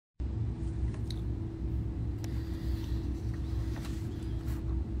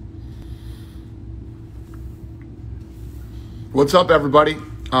What's up, everybody?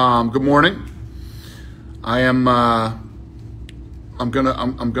 Good morning. I'm gonna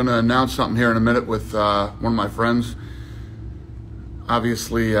announce something here in a minute with one of my friends.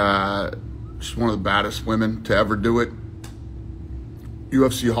 Obviously, she's one of the baddest women to ever do it.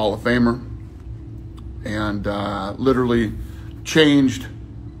 UFC Hall of Famer, and literally changed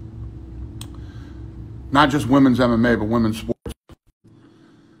not just women's MMA, but women's sports.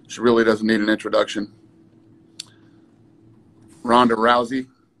 She really doesn't need an introduction. Ronda Rousey.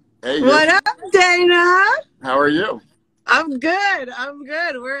 Hey, what up, Dana? How are you? I'm good.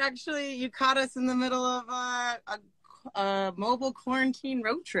 You caught us in the middle of a mobile quarantine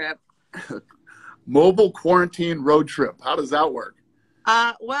road trip. Mobile quarantine road trip. How does that work?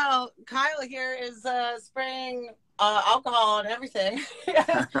 Well, Kyle here is spraying alcohol and everything.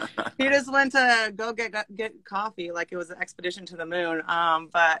 He just went to go get coffee like it was an expedition to the moon.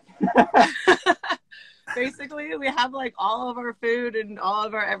 But basically, we have like all of our food and all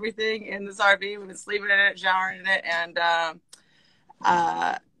of our everything in this RV. We've been sleeping in it, showering in it, and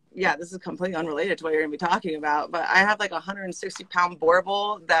yeah, this is completely unrelated to what you're gonna be talking about. But I have like a 160-pound boar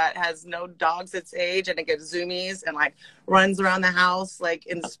bull that has no dogs its age, and it gets zoomies and like runs around the house like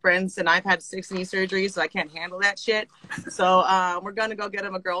in sprints. And I've had 6 knee surgeries, so I can't handle that shit. So we're gonna go get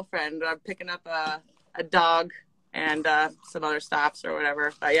him a girlfriend. I'm picking up a dog and some other stops or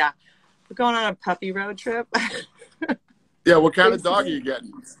whatever. But yeah. We're going on a puppy road trip. Yeah, what kind of dog are you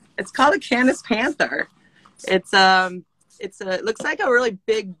getting? It's called a Canis Panther. It looks like a really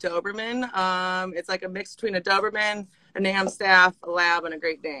big Doberman. It's like a mix between a Doberman, a Namstaff, a Lab, and a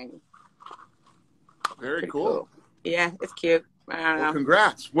Great Dane. Very cool. Yeah, it's cute. I don't know. Well,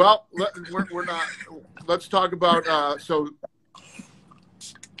 congrats. Well, we're not. Let's talk about. So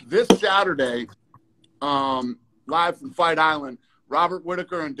this Saturday, live from Fight Island, Robert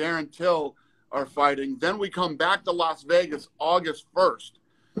Whitaker and Darren Till are fighting. Then we come back to Las Vegas August 1st.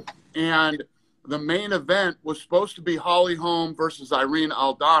 And the main event was supposed to be Holly Holm versus Irene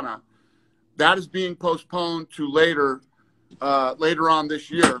Aldana. That is being postponed to later on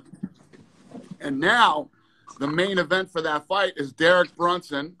this year. And now the main event for that fight is Derek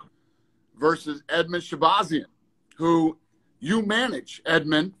Brunson versus Edmen Shahbazyan, who you manage,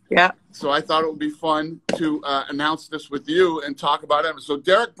 Edmen. Yeah. So I thought it would be fun to announce this with you and talk about Edmen. So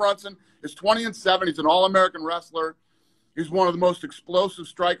Derek Brunson is 20-7. He's an All-American wrestler. He's one of the most explosive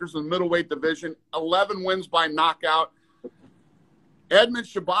strikers in the middleweight division. 11 wins by knockout. Edmen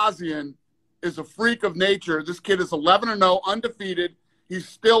Shahbazyan is a freak of nature. This kid is 11-0, undefeated. He's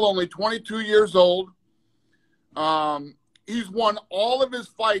still only 22 years old. He's won all of his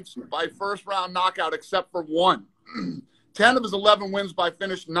fights by first-round knockout except for one. 10 of his 11 wins by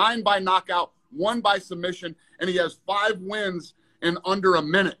finish, 9 by knockout, 1 by submission, and he has 5 wins in under a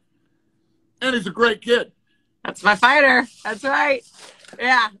minute. And he's a great kid. That's my fighter. That's right.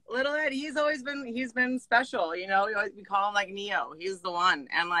 Yeah, little Ed, he's been special. You know, we call him like Neo. He's the one.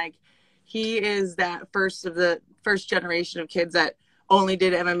 And like, he is that first generation of kids that only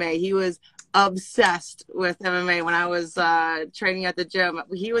did MMA. He was obsessed with MMA when I was training at the gym.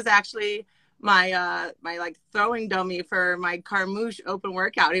 He was actually my like throwing dummy for my Carmouche open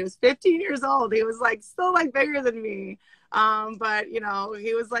workout. He was 15 years old. He was like still like bigger than me. But you know,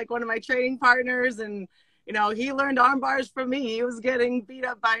 he was like one of my training partners, and you know, he learned arm bars from me. He was getting beat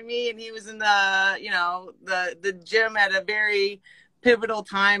up by me, and he was in the gym at a very pivotal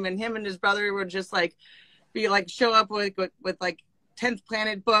time, and him and his brother would just like show up with like 10th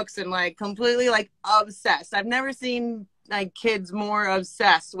Planet books and like completely like obsessed. I've never seen like kids more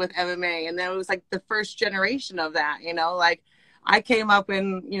obsessed with MMA, and that was like the first generation of that, you know. Like I came up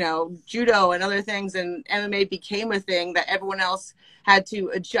in, you know, judo and other things, and MMA became a thing that everyone else had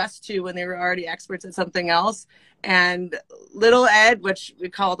to adjust to when they were already experts at something else. And little Ed, which we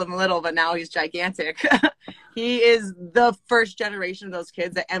called him little, but now he's gigantic. He is the first generation of those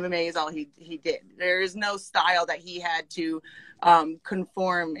kids that MMA is all he did. There is no style that he had to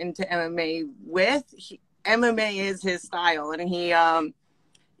conform into MMA with. MMA is his style, and he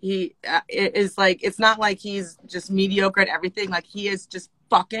is like, it's not like he's just mediocre at everything. Like, he is just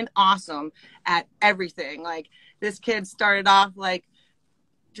fucking awesome at everything. Like, this kid started off like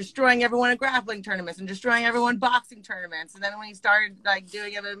destroying everyone at grappling tournaments and destroying everyone boxing tournaments, and then when he started like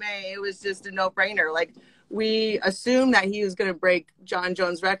doing MMA, it was just a no-brainer. Like, we assumed that he was going to break John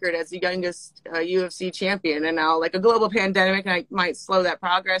Jones' record as the youngest UFC champion, and now like a global pandemic might slow that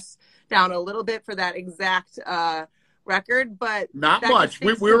progress down a little bit for that exact record, but not much.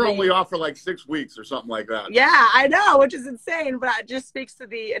 We were only off for like 6 weeks or something like that. Yeah, I know, which is insane, but it just speaks to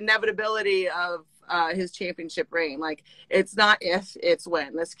the inevitability of his championship reign. Like, it's not if, it's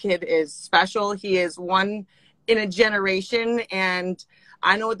when. This kid is special. He is one in a generation, and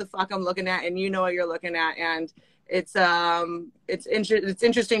I know what the fuck I'm looking at, and you know what you're looking at, and it's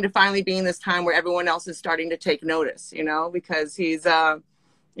interesting to finally be in this time where everyone else is starting to take notice, you know, because he's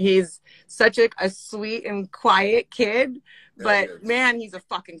such a sweet and quiet kid, but man, he's a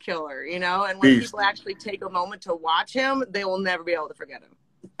fucking killer, you know, and when people actually take a moment to watch him, they will never be able to forget him.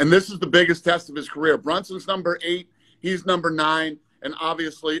 And this is the biggest test of his career. Brunson's number 8, he's number 9, and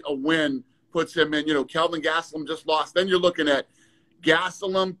obviously a win puts him in, you know, Kelvin Gastelum just lost. Then you're looking at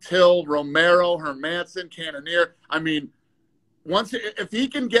Gastelum, Till, Romero, Hermanson, Cannonier. I mean, if he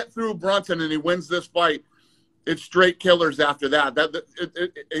can get through Brunson and he wins this fight, it's straight killers after that.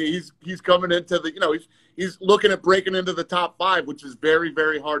 He's coming into the, you know, he's looking at breaking into the top 5, which is very,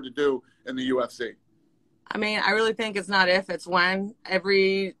 very hard to do in the UFC. I mean, I really think it's not if, it's when.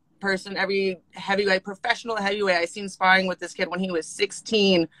 Every person, every heavyweight, professional heavyweight I seen sparring with this kid when he was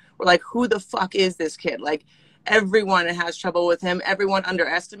 16, were like, who the fuck is this kid? Like, everyone has trouble with him. Everyone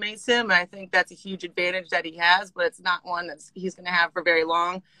underestimates him. And I think that's a huge advantage that he has, but it's not one that he's going to have for very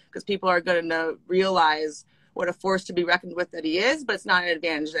long, because people are going to realize what a force to be reckoned with that he is, but it's not an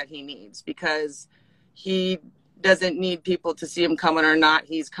advantage that he needs, because he doesn't need people to see him coming or not.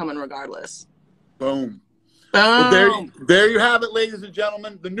 He's coming regardless. Boom. Well, there you have it, ladies and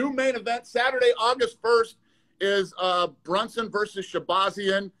gentlemen. The new main event, Saturday, August 1st, is Brunson versus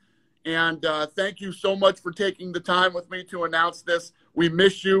Shahbazyan. And thank you so much for taking the time with me to announce this. We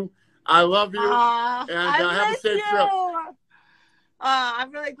miss you. I love you. And have a safe trip. I'm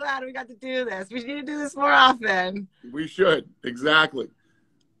really glad we got to do this. We need to do this more often. We should. Exactly.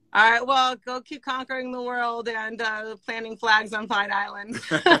 All right. Well, go keep conquering the world and planting flags on Fight Island.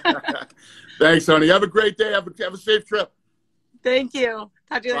 Thanks, honey. Have a great day. Have a safe trip. Thank you.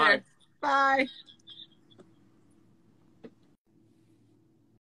 Talk to you later. Bye.